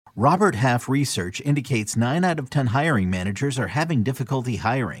Robert Half research indicates 9 out of 10 hiring managers are having difficulty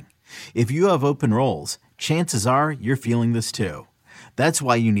hiring. If you have open roles, chances are you're feeling this too. That's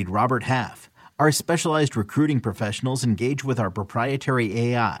why you need Robert Half. Our specialized recruiting professionals engage with our proprietary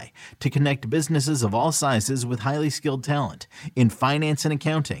AI to connect businesses of all sizes with highly skilled talent in finance and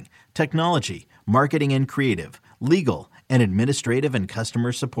accounting, technology, marketing and creative, legal, and administrative and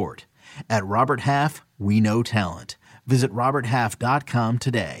customer support. At Robert Half, we know talent. Visit roberthalf.com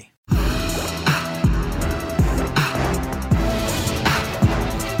today.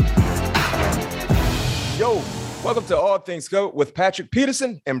 Yo, welcome to All Things Go with Patrick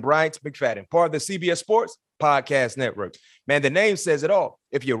Peterson and Bryant McFadden, part of the CBS Sports Podcast Network. Man, the name says it all.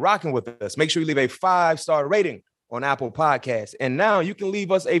 If you're rocking with us, make sure you leave a 5-star rating on Apple Podcasts. And now you can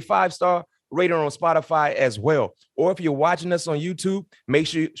leave us a 5-star rating on Spotify as well. Or if you're watching us on YouTube, make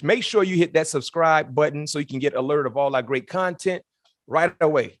sure you hit that subscribe button so you can get alert of all our great content right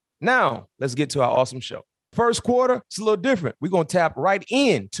away. Now, let's get to our awesome show. First quarter, it's a little different. We're going to tap right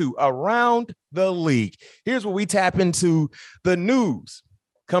into Around the League. Here's where we tap into the news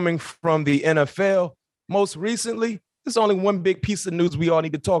coming from the NFL. Most recently, there's only one big piece of news we all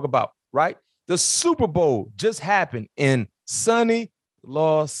need to talk about, right? The Super Bowl just happened in sunny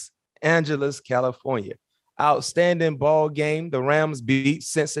Los Angeles, California. Outstanding ball game. The Rams beat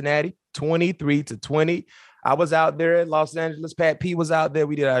Cincinnati 23-20. I was out there at Los Angeles. Pat P was out there.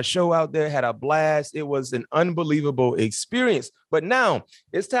 We did our show out there, had a blast. It was an unbelievable experience. But now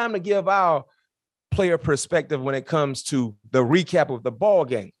it's time to give our player perspective when it comes to the recap of the ball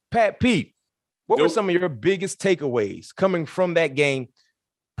game. Pat P, what were some of your biggest takeaways coming from that game?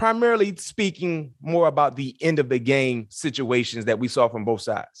 Primarily speaking more about the end of the game situations that we saw from both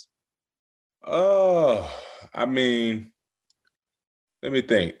sides. I mean, let me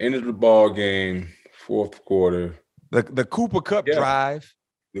think. End of the ball game, fourth quarter. The Cooper Kupp drive.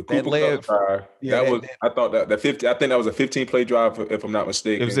 The Cooper Kupp drive. Yeah, I think that was a 15-play drive, if I'm not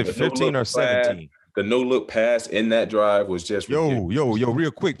mistaken. It was 15 or 17. The no-look pass in that drive was just ridiculous.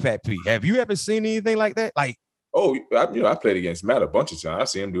 Real quick, Pat P. Have you ever seen anything like that? I played against Matt a bunch of times. I've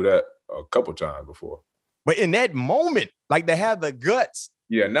seen him do that a couple times before. But in that moment, like they have the guts.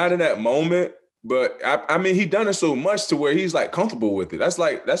 Yeah, not in that moment. But I mean, he done it so much to where he's like comfortable with it. That's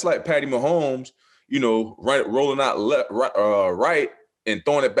like Patty Mahomes, rolling out right and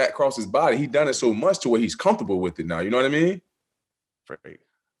throwing it back across his body. He done it so much to where he's comfortable with it now. You know what I mean? I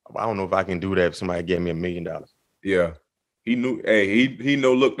don't know if I can do that if somebody gave me $1 million. Yeah. He knew, he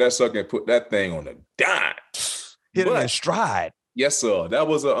look that sucker and put that thing on the dime. Hit him in stride. Yes, sir. I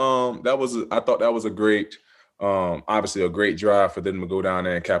thought that was a great, obviously a great drive for them to go down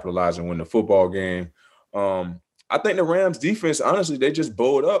there and capitalize and win the football game. I think the Rams defense, honestly, they just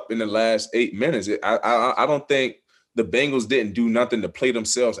bowled up in the last 8 minutes. I don't think the Bengals didn't do nothing to play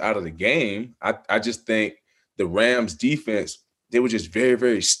themselves out of the game. I just think the Rams defense, they were just very,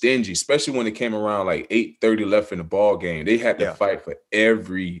 very stingy, especially when it came around like 8:30 left in the ball game. They had to fight for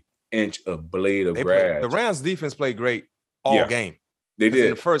every inch of blade of grass. The Rams defense played great all game. They did. In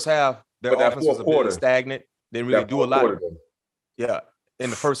the first half, their offense was a bit stagnant. Didn't really do a lot. In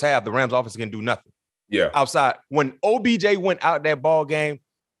the first half, the Rams offense didn't do nothing. Yeah. Outside, when OBJ went out that ball game,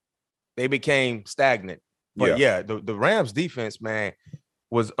 they became stagnant. But the Rams defense, man,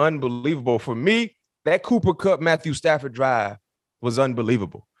 was unbelievable. For me, that Cooper Kupp, Matthew Stafford drive was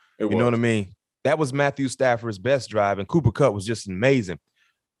unbelievable. You know what I mean? That was Matthew Stafford's best drive, and Cooper Kupp was just amazing.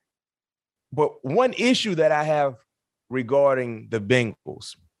 But one issue that I have regarding the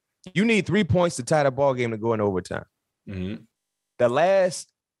Bengals, you need 3 points to tie the ball game to go in overtime. Mm-hmm. The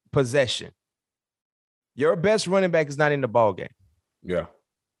last possession, your best running back is not in the ball game. Yeah.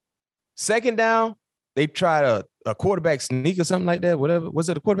 Second down, they tried a quarterback sneak or something like that. Whatever. Was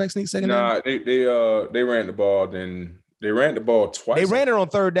it a quarterback sneak second down? They ran the ball. Then they ran the ball twice. They ran it on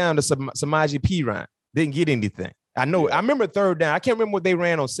third down to Samaje Perine. Didn't get anything. I know. Yeah. I remember third down. I can't remember what they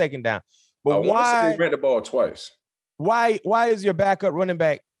ran on second down. But why? They ran the ball twice. Why is your backup running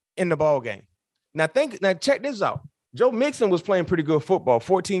back in the ball game? Now check this out. Joe Mixon was playing pretty good football.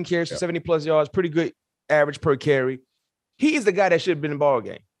 14 carries for 70+ yards, pretty good average per carry. He's the guy that should have been in the ball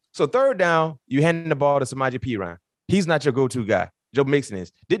game. So third down, you hand the ball to Samaje Perine. He's not your go-to guy. Joe Mixon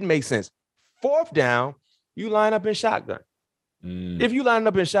is. Didn't make sense. Fourth down, you line up in shotgun. If you line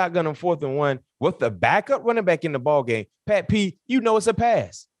up in shotgun on 4th and 1 with the backup running back in the ball game, Pat P, you know it's a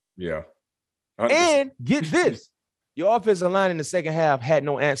pass. Yeah. 100%. And get this. Your offensive line in the second half had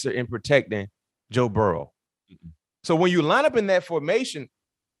no answer in protecting Joe Burrow. So when you line up in that formation,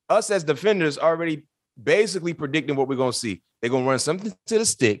 us as defenders already basically predicting what we're going to see. They're going to run something to the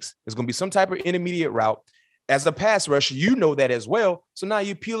sticks. There's going to be some type of intermediate route. As a pass rusher, you know that as well. So now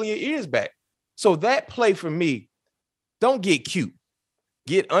you're peeling your ears back. So that play for me, don't get cute.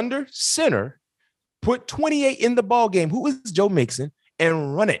 Get under center, put 28 in the ball game, who is Joe Mixon,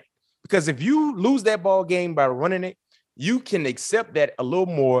 and run it. Because if you lose that ball game by running it, you can accept that a little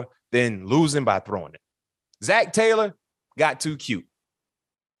more than losing by throwing it. Zach Taylor got too cute.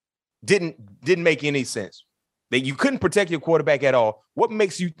 Didn't make any sense. That you couldn't protect your quarterback at all. What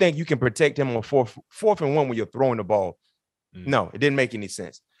makes you think you can protect him on fourth and one when you're throwing the ball? No, it didn't make any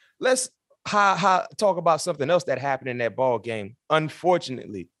sense. Let's talk about something else that happened in that ball game.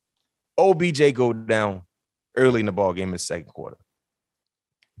 Unfortunately, OBJ go down early in the ball game in the second quarter.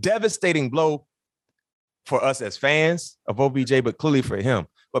 Devastating blow for us as fans of OBJ, but clearly for him.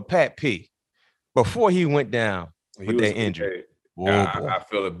 But Pat P, before he went down with that injury, I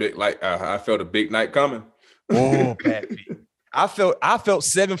felt a big night coming. Oh, Pat P. I felt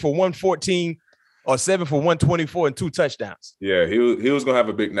 7 for 114 or 7 for 124 and 2 touchdowns. Yeah, he was gonna have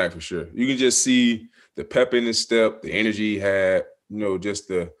a big night for sure. You can just see the pep in his step, the energy he had.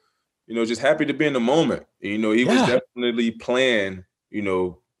 Just happy to be in the moment. He was definitely playing.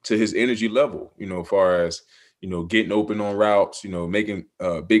 To his energy level. As far as getting open on routes. Making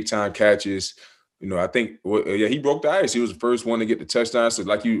big time catches. I think he broke the ice. He was the first one to get the touchdown. So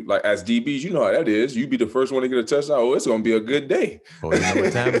like as DBs, you know how that is. You be the first one to get a touchdown. Oh, it's gonna be a good day. Oh, you know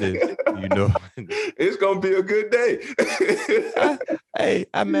what time it is. It's gonna be a good day.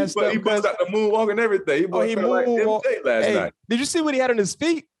 I messed up. He bust out the moonwalk and everything. He moonwalked like last night. Did you see what he had on his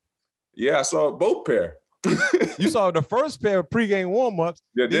feet? Yeah, I saw both pair. You saw the first pair of pregame warm-ups.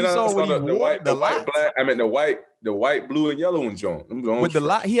 Yeah, then I saw the white, black. I meant the white, blue, and yellow ones on. With the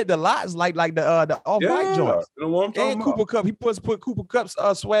lot, he had the lots like the all-white joints. And Cooper Kupp, he put Cooper Kupp's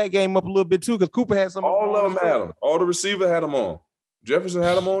swag game up a little bit too, because Cooper had some. All of them had them. All the receivers had them on. Jefferson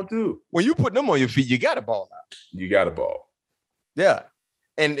had them on too. When you put them on your feet, you got a ball out. You got a ball. Yeah,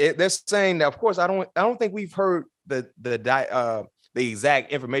 and they're saying that. Of course, I don't think we've heard the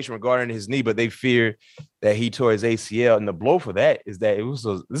exact information regarding his knee, but they fear that he tore his ACL, and the blow for that is that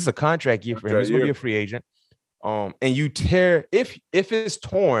this is a contract year for him. He's going to be a free agent. And you tear if it's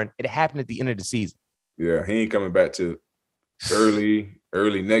torn, it happened at the end of the season. Yeah, he ain't coming back to early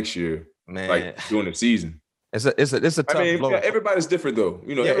next year, man. Like during the season. It's a tough blow. Everybody's different though.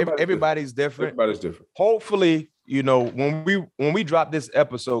 Everybody's different. Everybody's different. Hopefully, when we drop this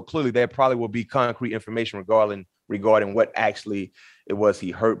episode, clearly there probably will be concrete information regarding what actually it was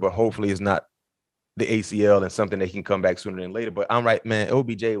he hurt, but hopefully it's not the ACL and something that can come back sooner than later. But I'm right, man.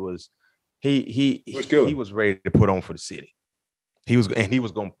 OBJ was he was ready to put on for the city. He was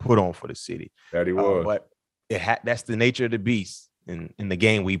going to put on for the city. That he was. But that's the nature of the beast in the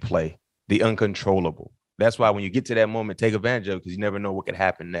game we play, the uncontrollable. That's why when you get to that moment, take advantage of it, because you never know what could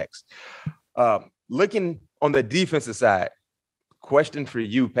happen next. Looking on the defensive side, question for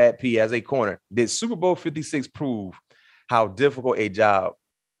you, Pat P, as a corner, did Super Bowl 56 prove how difficult a job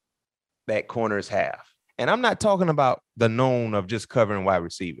that corners have? And I'm not talking about the known of just covering wide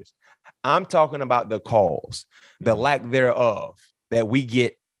receivers. I'm talking about the calls, the lack thereof that we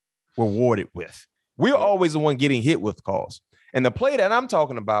get rewarded with. We're always the one getting hit with calls. And the play that I'm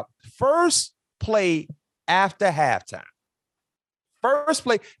talking about, first play after halftime. First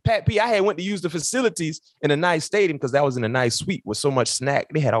play, Pat P, I had went to use the facilities in a nice stadium because that was in a nice suite with so much snack.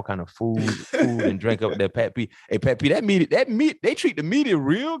 They had all kind of food and drink up there, Pat P. Hey, Pat P, that meat, they treat the media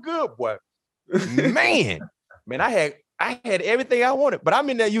real good, boy. Man, I had everything I wanted, but I'm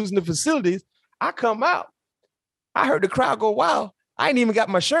in there using the facilities. I come out. I heard the crowd go wild. I ain't even got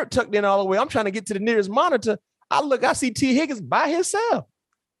my shirt tucked in all the way. I'm trying to get to the nearest monitor. I see T. Higgins by himself.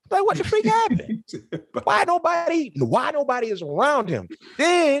 Like, what the freak happened? Why nobody is around him?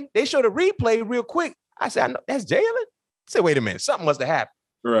 Then they showed a replay real quick. I said, I know, that's Jalen? I said, wait a minute, something must have happened.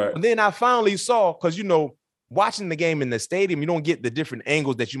 Right. And then I finally saw, because, watching the game in the stadium, you don't get the different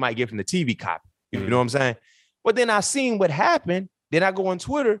angles that you might get from the TV copy. You know what I'm saying? But then I seen what happened. Then I go on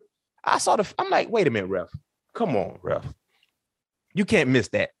Twitter. I'm like, wait a minute, ref. Come on, ref. You can't miss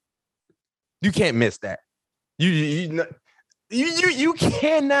that. You can't miss that. You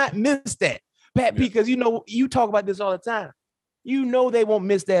cannot miss that, Pat, because you talk about this all the time. They won't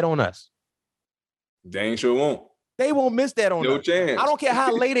miss that on us. They ain't sure won't. They won't miss that on us. No chance. I don't care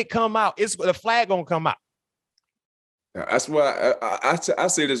how late it come out. It's the flag gonna come out. That's why I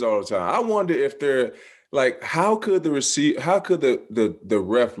say this all the time. I wonder if they're like, how could the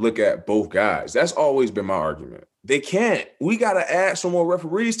ref look at both guys? That's always been my argument. They can't. We got to add some more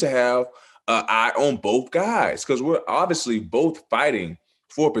referees to have an eye on both guys, because we're obviously both fighting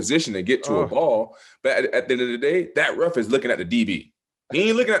for position to get to a ball. But at the end of the day, that ref is looking at the DB. He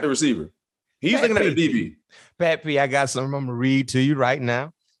ain't looking at the receiver. He's Pat looking at P. the DB. Pat P, I got something I'm going to read to you right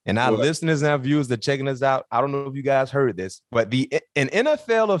now. And our listeners and our viewers that are checking us out, I don't know if you guys heard this, but an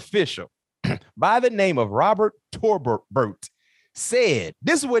NFL official by the name of Robert Torbert said,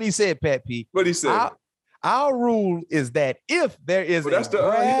 this is what he said, Pat P. What he said? Our rule is that if there is a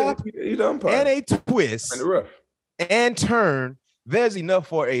grab and a twist and turn, there's enough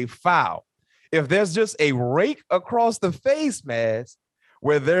for a foul. If there's just a rake across the face mask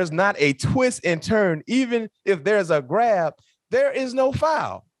where there's not a twist and turn, even if there's a grab, there is no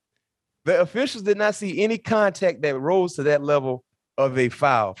foul. The officials did not see any contact that rose to that level of a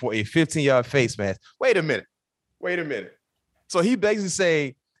foul for a 15-yard face mask. Wait a minute. So he basically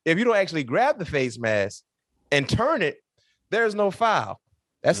say, if you don't actually grab the face mask and turn it, there's no foul.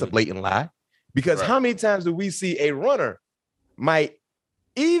 That's a blatant lie. Because how many times do we see a runner might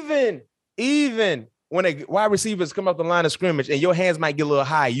even when a wide receivers come up the line of scrimmage and your hands might get a little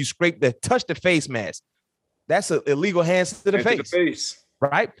high, you touch the face mask. That's an illegal hands to the face.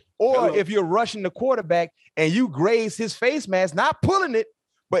 Right? Or if you're rushing the quarterback and you graze his face mask, not pulling it,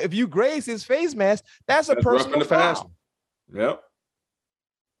 but if you graze his face mask, that's a personal foul. Yep.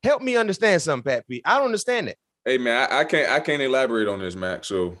 Help me understand something, Pat P. I don't understand it. Hey man, I can't elaborate on this, Mac.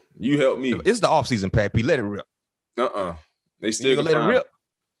 So you help me. It's the offseason, Pat P. Let it rip. They still gonna let it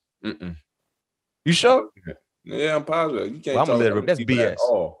rip. You sure? Yeah, I'm positive. You can't. Well, I'm gonna let it rip. That's BS.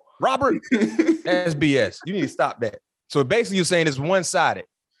 Robert, that's BS. You need to stop that. So basically, you're saying it's one-sided.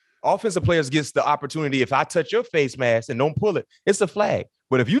 Offensive players gets the opportunity. If I touch your face mask and don't pull it, it's a flag.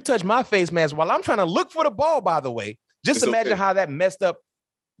 But if you touch my face mask while I'm trying to look for the ball, by the way, just imagine how that messed up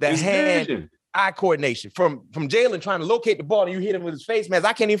that hand-eye coordination from Jalen trying to locate the ball and you hit him with his face mask.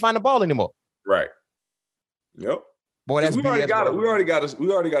 I can't even find the ball anymore. Right. Yep. Boy, that's we already got it. We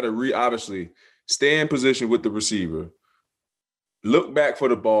already got to obviously stay in position with the receiver, look back for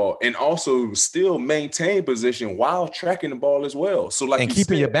the ball, and also still maintain position while tracking the ball as well. So like, and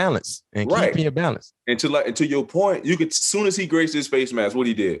keeping your balance. Keeping your balance. And to your point, you could, as soon as he graced his face mask, what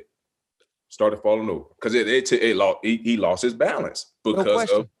he did, started falling over because he lost his balance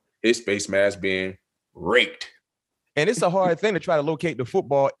because of his face mask being raked. And it's a hard thing to try to locate the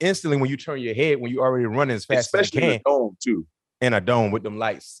football instantly when you turn your head when you already running as fast as you can. Especially in a dome too. In a dome with them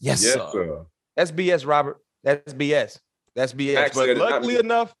lights. Yes, sir. That's BS, Robert. That's BS. But luckily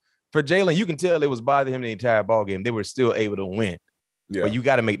enough for Jalen, you can tell it was bothering him the entire ball game. They were still able to win. Yeah. But you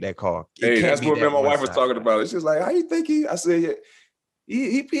got to make that call. Hey, that's what my wife was talking about. It's just like, how you think I said, yeah,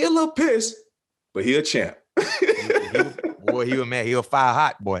 he be a little pissed, but he a champ. He was mad. He was fire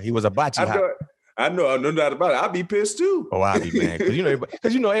hot, boy. He was a bocce hot. I know, no doubt about it. I'll be pissed too. Oh, I'll be mad.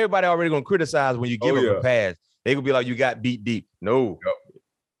 Because everybody already going to criticize when you give them a pass. They going to be like, you got beat deep. No. Yep.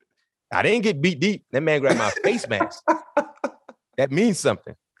 I didn't get beat deep. That man grabbed my face mask. That means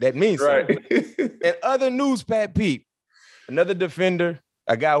something. Something. And other news, Pat Pete, another defender,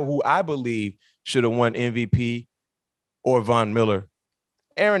 a guy who I believe should have won MVP or Von Miller,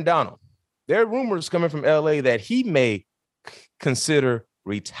 Aaron Donald. There are rumors coming from LA that he may consider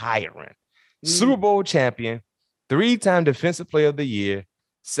retiring. Super Bowl champion, 3-time Defensive Player of the Year,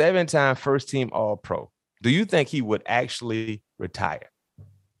 7-time first-team All-Pro. Do you think he would actually retire?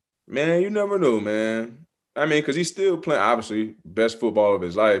 Man, you never know, man. I mean, because he's still playing, obviously, best football of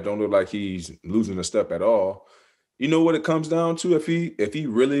his life. Don't look like he's losing a step at all. You know what it comes down to? If he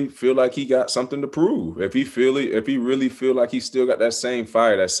really feel like he got something to prove, if he really feel like he still got that same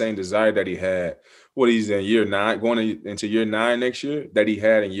fire, that same desire that he had, he's in year 9, going into year 9 next year, that he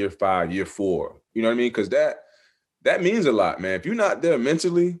had in year 5, year 4. You know what I mean? Because that means a lot, man. If you're not there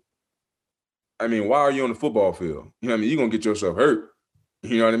mentally, I mean, why are you on the football field? You know what I mean? You're gonna get yourself hurt.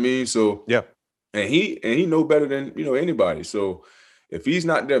 You know what I mean? So yeah. And he know better than anybody. So if he's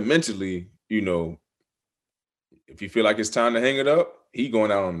not there mentally, if you feel like it's time to hang it up, he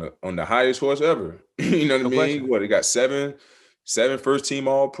going out on the highest horse ever. You know what I mean? What, he got 7 first team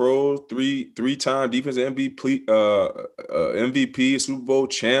All Pros, 3-time defensive MVP, Super Bowl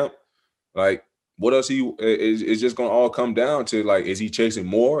champ. Like, what else is just gonna all come down to, like, is he chasing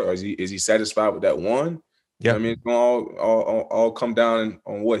more, or is he satisfied with that one? Yeah, I mean, it's gonna all come down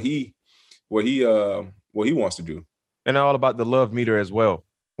on what he wants to do, and all about the love meter as well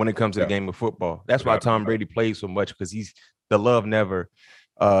when it comes to the game of football. That's why Tom Brady plays so much, because the love never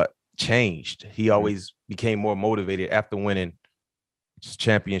changed. He always became more motivated after winning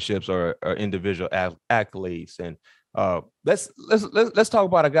championships or individual accolades. And let's talk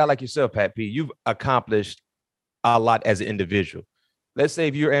about a guy like yourself, Pat P. You've accomplished a lot as an individual. Let's say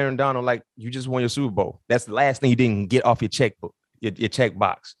if you're Aaron Donald, like, you just won your Super Bowl. That's the last thing you didn't get off your checkbook, your check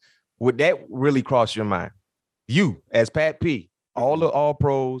box. Would that really cross your mind? You, as Pat P, all the All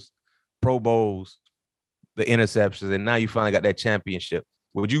Pros, Pro Bowls, the interceptions, and now you finally got that championship,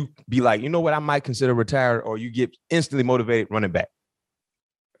 would you be like, you know what, I might consider retired, or you get instantly motivated running back?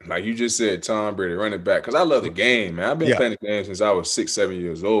 Like you just said, Tom Brady running back, because I love the game, man. I've been playing the game since I was 6, 7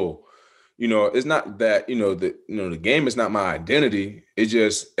 years old. You know, it's not that the game is not my identity. It's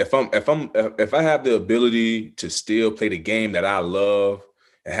just if I have the ability to still play the game that I love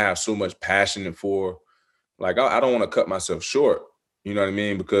and have so much passion for, like I don't want to cut myself short. You know what I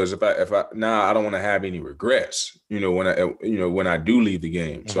mean? Because if I now I don't want to have any regrets. When I do leave the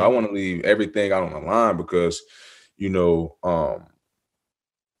game, so I want to leave everything out on the line because, because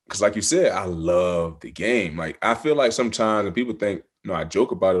like you said, I love the game. Like I feel like sometimes, and people think, I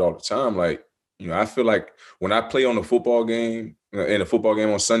joke about it all the time. Like, I feel like when I play on a football game, in a football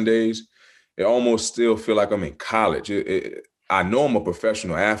game on Sundays, it almost still feel like I'm in college. I know I'm a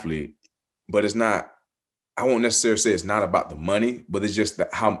professional athlete, but it's not. I won't necessarily say it's not about the money, but it's just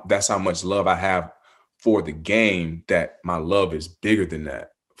that's how much love I have for the game, that my love is bigger than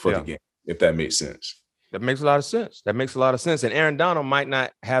that for the game, if that makes sense. That makes a lot of sense. And Aaron Donald might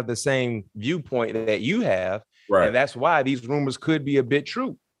not have the same viewpoint that you have. Right. And that's why these rumors could be a bit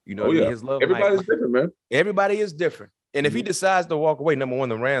true. His love. Everybody's different, man. Everybody is different. And if he decides to walk away, number one,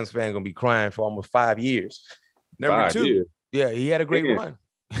 the Rams fan going to be crying for almost 5 years. Number two, he had a great run.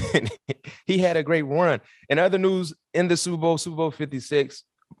 He had a great run. In other news, in the Super Bowl 56,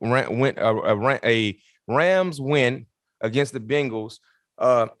 went a Rams win against the Bengals.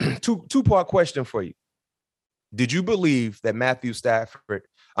 Two-part question for you. Did you believe that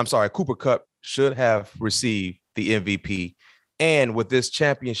Cooper Kupp should have received the MVP? And with this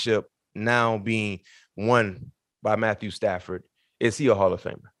championship now being won by Matthew Stafford, is he a Hall of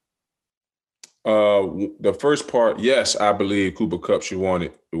Famer? The first part, yes, I believe Cooper Kupp should want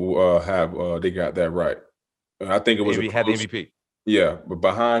it. They got that right. I think it was had the MVP. Yeah, but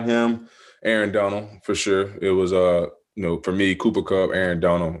behind him, Aaron Donald for sure. It was for me, Cooper Kupp, Aaron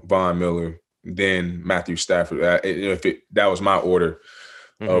Donald, Von Miller, then Matthew Stafford. That was my order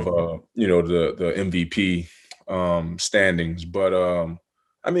of the MVP standings. But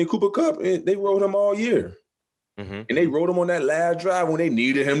Cooper Kupp, they rode him all year, and they rode him on that last drive when they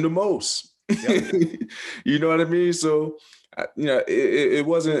needed him the most. You know what I mean? So, it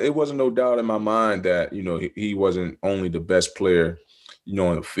wasn't no doubt in my mind that he wasn't only the best player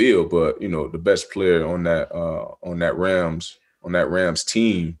on the field, but the best player on that Rams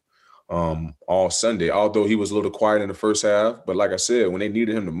team all Sunday. Although he was a little quiet in the first half, but like I said, when they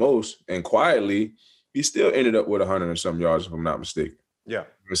needed him the most and quietly, he still ended up with 100 and some yards, if I'm not mistaken. Yeah.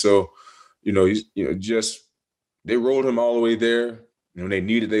 And so, they rolled him all the way there. When they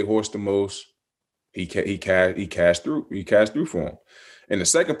needed their horse the most, he cashed through. He cashed through for him. And the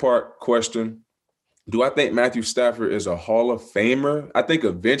second part question, do I think Matthew Stafford is a Hall of Famer? I think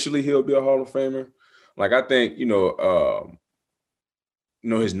eventually he'll be a Hall of Famer. Like I think,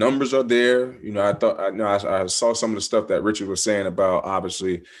 his numbers are there. I saw some of the stuff that Richard was saying about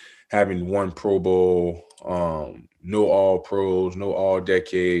obviously having one Pro Bowl, no All Pros, no All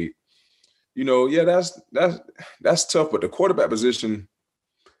Decade. That's tough. But the quarterback position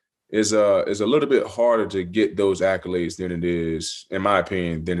is a little bit harder to get those accolades than it is, in my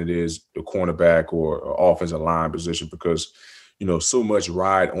opinion, than it is the cornerback or offensive line position, because so much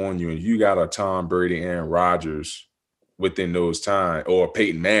ride on you, and you got a Tom Brady, Aaron Rodgers within those times, or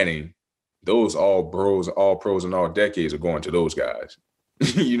Peyton Manning. Those all pros, and all decades are going to those guys.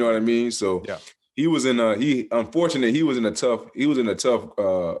 You know what I mean? So yeah. He was in a tough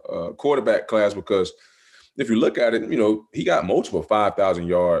quarterback class, because if you look at it, he got multiple 5,000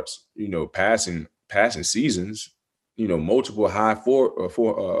 yards, passing seasons, multiple high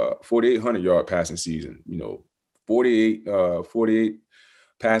 4,800 yard passing season, 48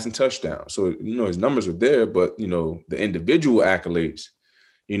 passing touchdowns. So, his numbers are there, but, the individual accolades,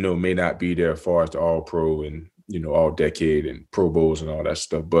 may not be there as far as the All Pro and, All Decade and Pro Bowls and all that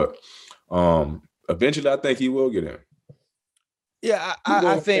stuff. But eventually I think he will get in. Yeah,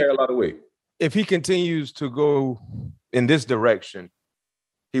 I think a lot of weight. If he continues to go in this direction,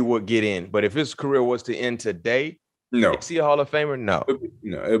 he would get in. But if his career was to end today, no. Is he a Hall of Famer? No.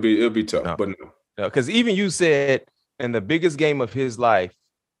 It'll be tough. No. But no. Because even you said in the biggest game of his life,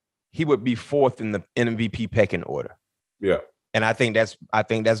 he would be fourth in the MVP pecking order. Yeah. And I think that's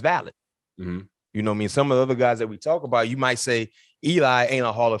valid. Mm-hmm. You know what I mean? Some of the other guys that we talk about, you might say Eli ain't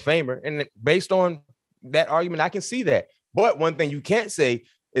a Hall of Famer. And based on that argument, I can see that. But one thing you can't say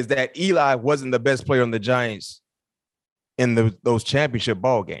is that Eli wasn't the best player on the Giants in those championship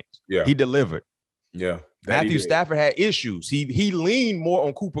ball games. Yeah. He delivered. Yeah. Matthew Stafford had issues. He leaned more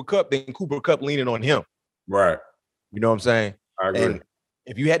on Cooper Kupp than Cooper Kupp leaning on him. Right. You know what I'm saying? I agree. And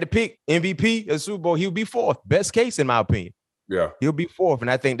If you had to pick MVP of the Super Bowl, he would be fourth. Best case, in my opinion. Yeah. He'll be fourth.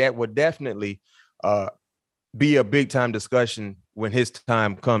 And I think that would definitely be a big time discussion when his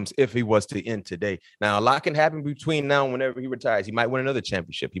time comes, if he was to end today. Now, a lot can happen between now and whenever he retires. He might win another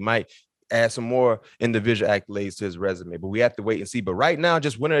championship. He might add some more individual accolades to his resume, but we have to wait and see. But right now,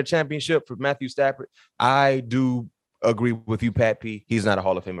 just winning a championship for Matthew Stafford, I do agree with you, Pat P. He's not a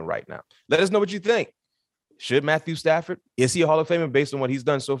Hall of Famer right now. Let us know what you think. Should Matthew Stafford, is he a Hall of Famer based on what he's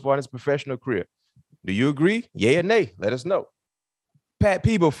done so far in his professional career? Do you agree? Yay or nay? Let us know. Pat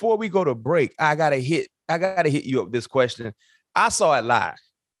P, before we go to break, I gotta hit you up with this question. I saw it live.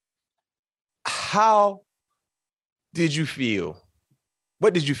 How did you feel?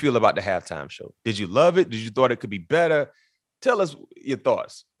 What did you feel about the halftime show? Did you love it? Did you thought it could be better? Tell us your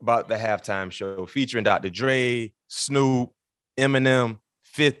thoughts about the halftime show featuring Dr. Dre, Snoop, Eminem,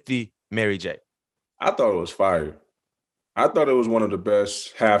 50, Mary J. I thought it was fire. I thought it was one of the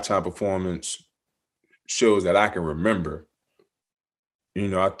best halftime performance shows that I can remember. You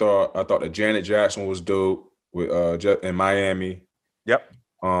know, I thought that Janet Jackson was dope with in Miami. Yep.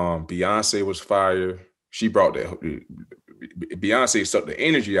 Beyonce was fire. She brought Beyonce sucked the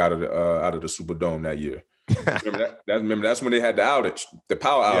energy out of the Superdome that year. Remember that's when they had the outage, the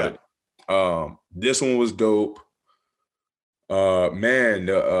power outage. Yeah. This one was dope. Man,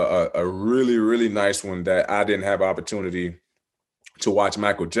 a really, really nice one that I didn't have opportunity to watch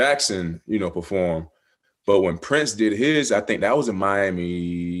Michael Jackson, perform. But when Prince did his, I think that was in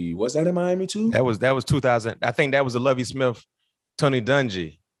Miami. Was that in Miami too? That was 2000. I think that was the Lovie Smith, Tony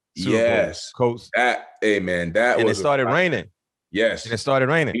Dungy. Yes. Coach. Hey man, and it started raining. Yes. And it started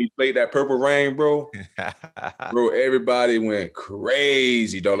raining. He played that Purple Rain, bro. Bro, everybody went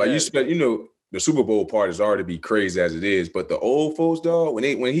crazy, dog. Like the Super Bowl parties already be crazy as it is, but the old folks, dog,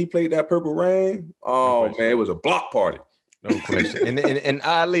 when he played that Purple Rain, man, it was a block party. No question. and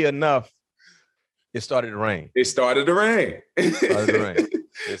oddly enough, it started to rain. It started to rain.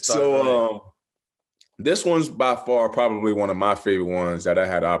 This one's by far probably one of my favorite ones that I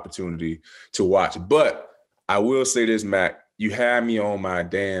had the opportunity to watch. But I will say this, Mac, you had me on my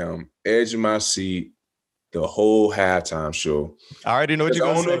damn edge of my seat the whole halftime show. I already know what you're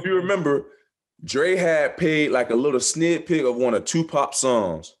going to say. I don't know if you remember, Dre had paid like a little snippet of one of Tupac's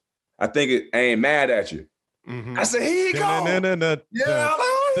songs. I think I Ain't Mad at You. Mm-hmm. I said, here you go.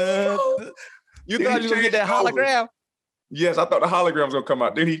 You thought you were going to get that hologram? Yes, I thought the hologram was going to come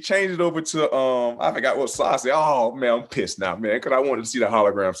out. Then he changed it over to, I forgot what song. I said, oh, man, I'm pissed now, man, because I wanted to see the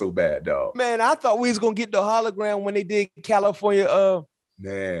hologram so bad, dog. Man, I thought we was going to get the hologram when they did California.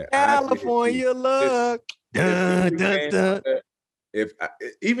 California Love.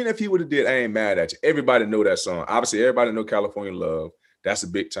 Even if he would have did I Ain't Mad at You, everybody know that song. Obviously, everybody know California Love. That's a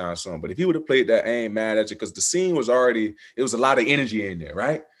big time song. But if he would have played that I Ain't Mad at You, because the scene was already, it was a lot of energy in there,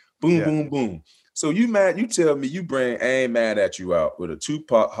 right? Boom, boom, boom. So you tell me you bring I Ain't Mad at You out with a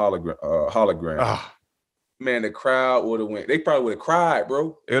Tupac hologram. Man, the crowd would have went. They probably would have cried,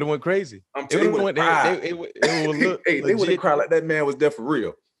 bro. It would have went crazy. I'm telling you, they would have cried like that man was there for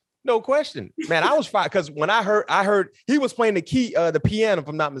real. No question, man. I was fine because when I heard he was playing the piano, if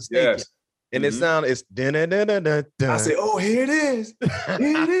I'm not mistaken. Yes. And it sounded, it's I said, oh, here it is. Here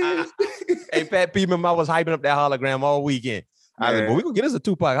it is. Hey, Pat P, I was hyping up that hologram all weekend. I was like, well, we're going to get us a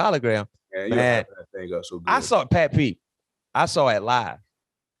Tupac hologram. Man, that thing up so good. I saw Pat P. I saw it live.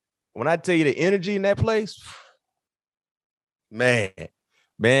 When I tell you the energy in that place, man,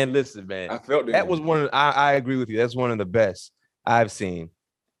 listen, man. I felt that was one of I agree with you. That's one of the best I've seen.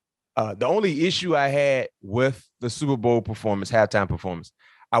 The only issue I had with the Super Bowl performance, halftime performance,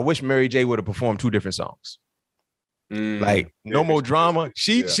 I wish Mary J would have performed two different songs. Like No More Drama.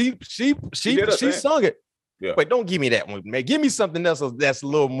 She sung it. Yeah. But don't give me that one, man. Give me something else that's a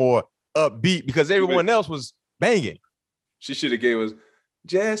little more upbeat because everyone else was banging. She should have gave us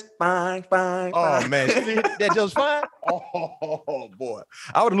Just Fine. Oh, man. She did that Just Fine? Oh, boy.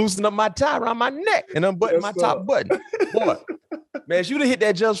 I would have loosened up my tie around my neck and unbuttoned my top button. Boy, man, she would have hit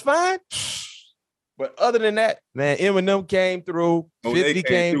that Just Fine. But other than that, man, Eminem came through. 50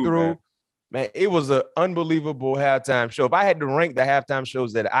 came through. Man, it was an unbelievable halftime show. If I had to rank the halftime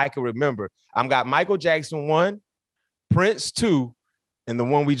shows that I can remember, I've got Michael Jackson 1, Prince 2, and the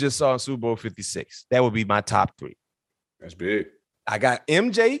one we just saw in Super Bowl 56. That would be my top 3. That's big. I got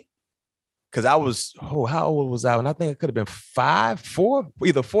MJ because I was, how old was I? And I think it could have been 4,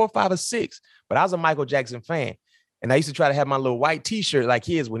 either 4, 5, or 6. But I was a Michael Jackson fan. And I used to try to have my little white t-shirt like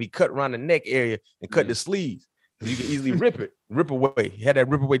his when he cut around the neck area and cut the sleeves. You could easily rip away. He had that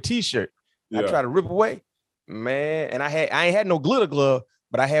rip away t-shirt. Yeah. I tried to rip away, man. And I ain't had no glitter glove,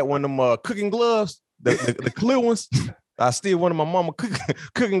 but I had one of them cooking gloves, the clear ones. I steal one of my mama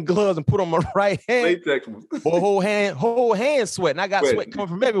cooking gloves and put on my right hand. Latex. Boy, whole hand sweating. I got sweat coming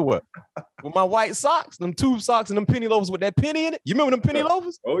from everywhere. With my white socks, them tube socks and them penny loafers with that penny in it. You remember them penny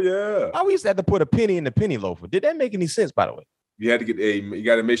loafers? Oh yeah. I used to have to put a penny in the penny loafer. Did that make any sense, by the way? You had to get you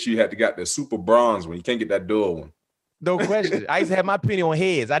got to make sure you had to got the super bronze one. You can't get that dual one. No question. I used to have my penny on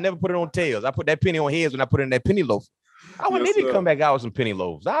heads. I never put it on tails. I put that penny on heads when I put it in that penny loafer. I would need to come back out with some penny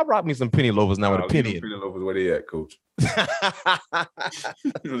loaves. I rock me some penny loafers now with a penny in. Penny loafers, where they at, Coach?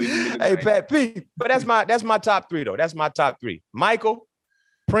 Hey, Pat P. But that's my top three, though. That's my top three. Michael,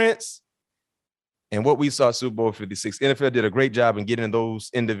 Prince, and what we saw Super Bowl 56. NFL did a great job in getting those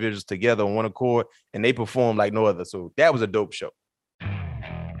individuals together on one accord, and they performed like no other. So that was a dope show.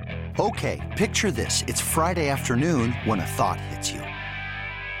 Okay, picture this. It's Friday afternoon when a thought hits you.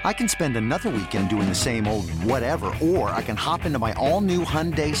 I can spend another weekend doing the same old whatever, or I can hop into my all-new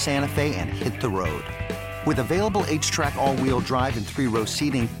Hyundai Santa Fe and hit the road. With available H-Track all-wheel drive and 3-row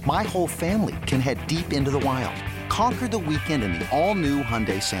seating, my whole family can head deep into the wild. Conquer the weekend in the all-new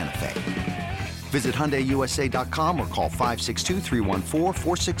Hyundai Santa Fe. Visit HyundaiUSA.com or call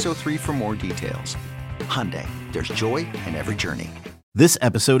 562-314-4603 for more details. Hyundai, there's joy in every journey. This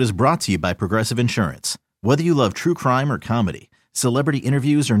episode is brought to you by Progressive Insurance. Whether you love true crime or comedy, celebrity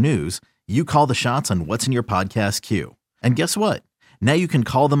interviews or news, you call the shots on what's in your podcast queue. And guess what? Now you can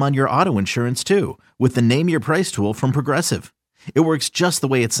call them on your auto insurance too with the Name Your Price tool from Progressive. It works just the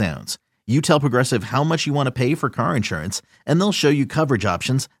way it sounds. You tell Progressive how much you want to pay for car insurance, and they'll show you coverage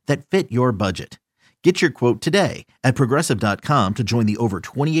options that fit your budget. Get your quote today at Progressive.com to join the over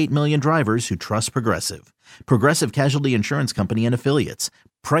 28 million drivers who trust Progressive. Progressive Casualty Insurance Company and Affiliates.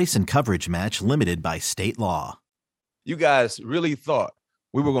 Price and coverage match limited by state law. You guys really thought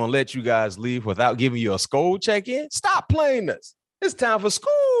we were going to let you guys leave without giving you a school check-in? Stop playing this. It's time for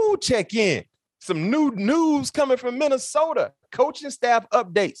school check-in. Some new news coming from Minnesota. Coaching staff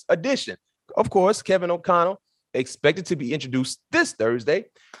updates. Addition. Of course, Kevin O'Connell expected to be introduced this Thursday.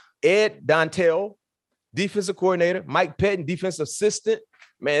 Ed Dontel, defensive coordinator. Mike Pettin, defensive assistant.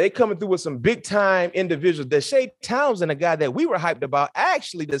 Man, they coming through with some big-time individuals. Deshae Townsend, a guy that we were hyped about,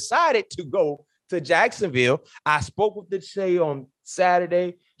 actually decided to go to Jacksonville. I spoke with Deshae on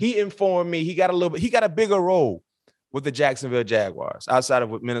Saturday. He informed me he got a bigger role with the Jacksonville Jaguars outside of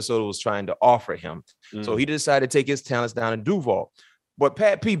what Minnesota was trying to offer him. So he decided to take his talents down in Duval. But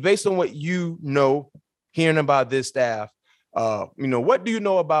Pat P, based on what you know, hearing about this staff, what do you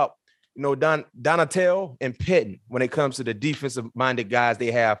know about Donatel and Pettin when it comes to the defensive-minded guys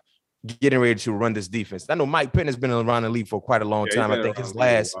they have getting ready to run this defense? I know Mike Pettin has been around the league for quite a long time. I think his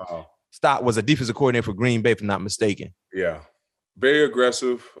last stop was a defensive coordinator for Green Bay, if I'm not mistaken. Yeah. Very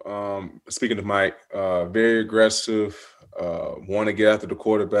aggressive. Speaking of Mike, very aggressive. Want to get after the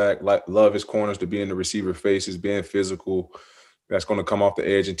quarterback. Love his corners to be in the receiver faces, being physical. That's going to come off the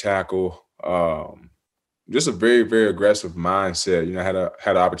edge and tackle. Just a very, very aggressive mindset. I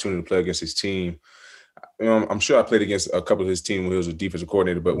had an opportunity to play against his team. I'm sure I played against a couple of his team when he was a defensive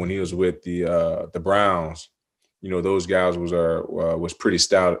coordinator, but when he was with the Browns, those guys was pretty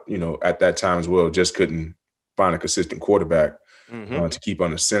stout. At that time as well, just couldn't find a consistent quarterback to keep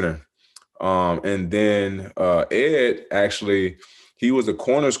on the center. And then Ed, actually, he was the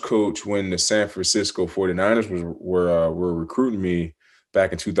corners coach when the San Francisco 49ers were recruiting me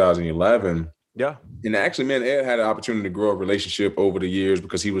back in 2011. Yeah. And actually, man, Ed had an opportunity to grow a relationship over the years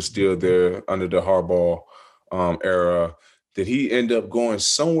because he was still there under the Harbaugh era. Did he end up going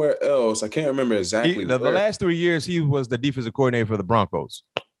somewhere else? I can't remember exactly. The last 3 years, he was the defensive coordinator for the Broncos.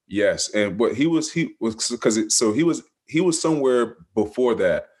 Yes, and but he was somewhere before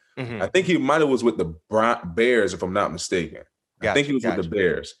that. I think he might have was with the Bears, if I'm not mistaken. I think he was with the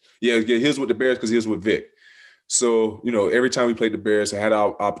Bears. Yeah, he was with the Bears because he was with Vic. So, every time we played the Bears, I had an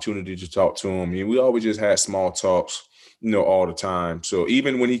opportunity to talk to him. We always just had small talks, all the time. So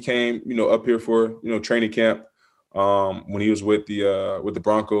even when he came, up here for, training camp, when he was with the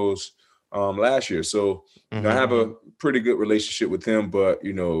Broncos last year. So I have a pretty good relationship with him, but,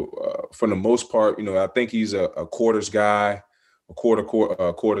 for the most part, I think he's a quarters guy,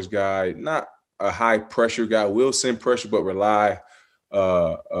 quarters guy, not a high pressure guy, will send pressure, but rely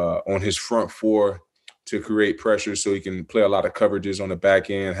on his front four to create pressure so he can play a lot of coverages on the back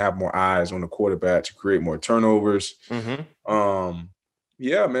end, have more eyes on the quarterback to create more turnovers.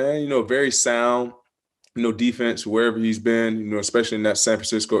 Yeah, man, very sound, defense wherever he's been, especially in that San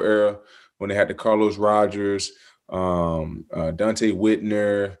Francisco era when they had the Carlos Rogers, Dante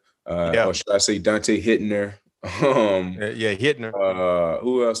Whitner, or should I say Dante Hittner, Hittner.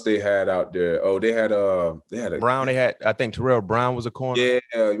 Who else they had out there? Oh, they had Brown. I think Terrell Brown was a corner.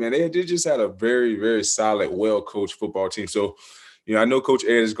 Yeah, man, they just had a very, very solid, well-coached football team. So, I know Coach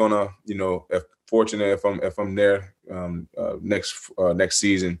Ed is gonna, if fortunate if I'm there next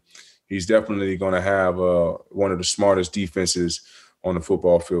season, he's definitely gonna have one of the smartest defenses on the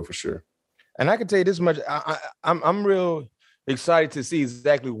football field for sure. And I can tell you this much: I'm real excited to see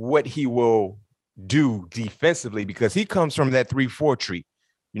exactly what he will do defensively, because he comes from that 3-4 tree.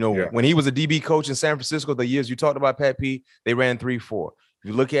 When he was a DB coach in San Francisco, the years you talked about, Pat P, they ran 3-4. If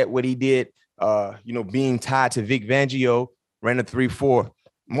you look at what he did, being tied to Vic Fangio, ran a 3-4.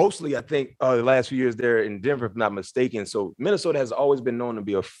 Mostly, I think, the last few years there in Denver, if not mistaken. So Minnesota has always been known to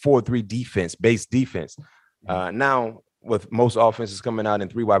be a 4-3 based defense. Now, with most offenses coming out in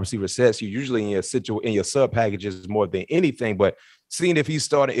 3 wide receiver sets, you usually in your sub packages more than anything. But seeing if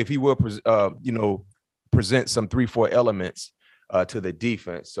he will present some 3-4 elements to the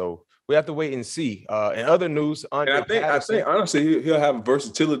defense. So we have to wait and see. In other news, I think honestly he'll have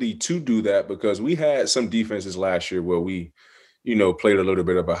versatility to do that, because we had some defenses last year where we, played a little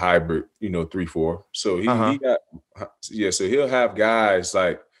bit of a hybrid, 3-4. So so he'll have guys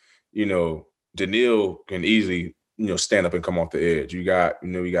like, Daniil can easily, stand up and come off the edge. You got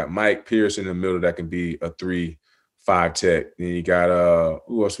Mike Pierce in the middle that can be a 3-5 tech. Then you got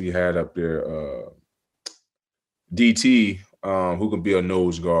who else we had up there? DT, who can be a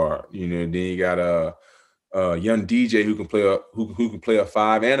nose guard. Then you got a young DJ who can play a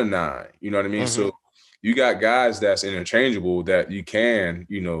 5 and a 9. You know what I mean? Mm-hmm. So you got guys that's interchangeable that you can,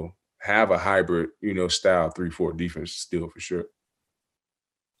 have a hybrid, style 3-4 defense still for sure.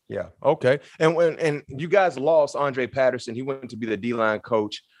 Yeah. Okay. And you guys lost Andre Patterson. He went to be the D-line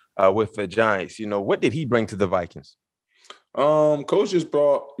coach with the Giants. What did he bring to the Vikings? Coach just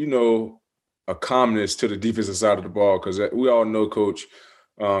brought, a calmness to the defensive side of the ball, because we all know Coach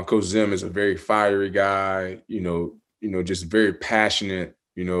Zim is a very fiery guy, just very passionate,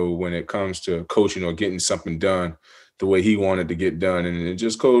 when it comes to coaching or getting something done the way he wanted to get done. And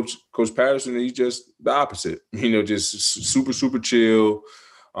just Coach Patterson, he's just the opposite, just super, super chill.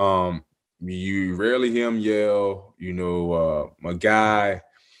 You rarely hear him yell, a guy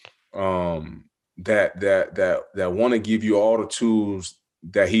that want to give you all the tools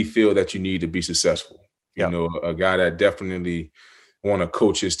that he feel that you need to be successful. Yep. A guy that definitely want to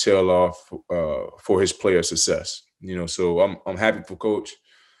coach his tail off for his player success. So I'm happy for Coach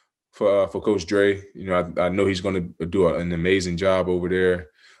Dre. I know he's going to do an amazing job over there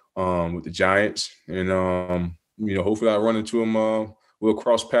with the Giants, and hopefully I run into him. We'll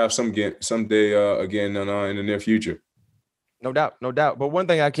cross paths someday again in the near future. No doubt. But one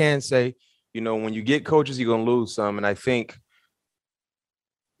thing I can say, when you get coaches, you're going to lose some. And I think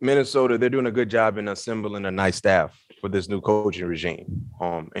Minnesota, they're doing a good job in assembling a nice staff for this new coaching regime.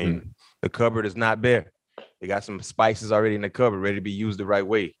 The cupboard is not bare. They got some spices already in the cupboard, ready to be used the right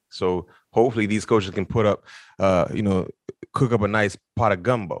way. So hopefully these coaches can cook up a nice pot of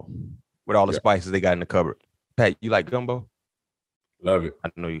gumbo with all the spices they got in the cupboard. Pat, you like gumbo? Love it. I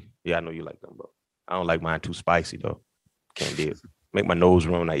know you like gumbo. I don't like mine too spicy though. Can't do it. Make my nose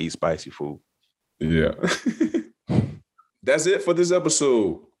run when I eat spicy food. Yeah. That's it for this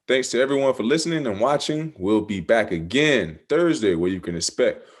episode. Thanks to everyone for listening and watching. We'll be back again Thursday, where you can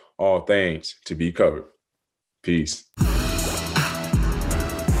expect all things to be covered. Peace.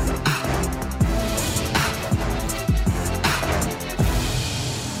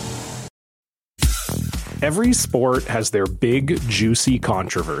 Every sport has their big, juicy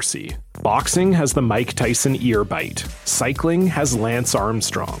controversy. Boxing has the Mike Tyson ear bite. Cycling has Lance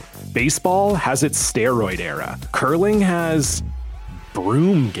Armstrong. Baseball has its steroid era. Curling has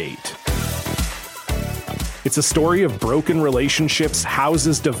Broomgate. It's a story of broken relationships,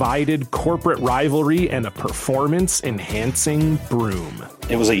 houses divided, corporate rivalry, and a performance-enhancing broom.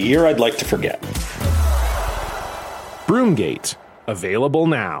 It was a year I'd like to forget. Broomgate. Available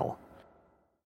now.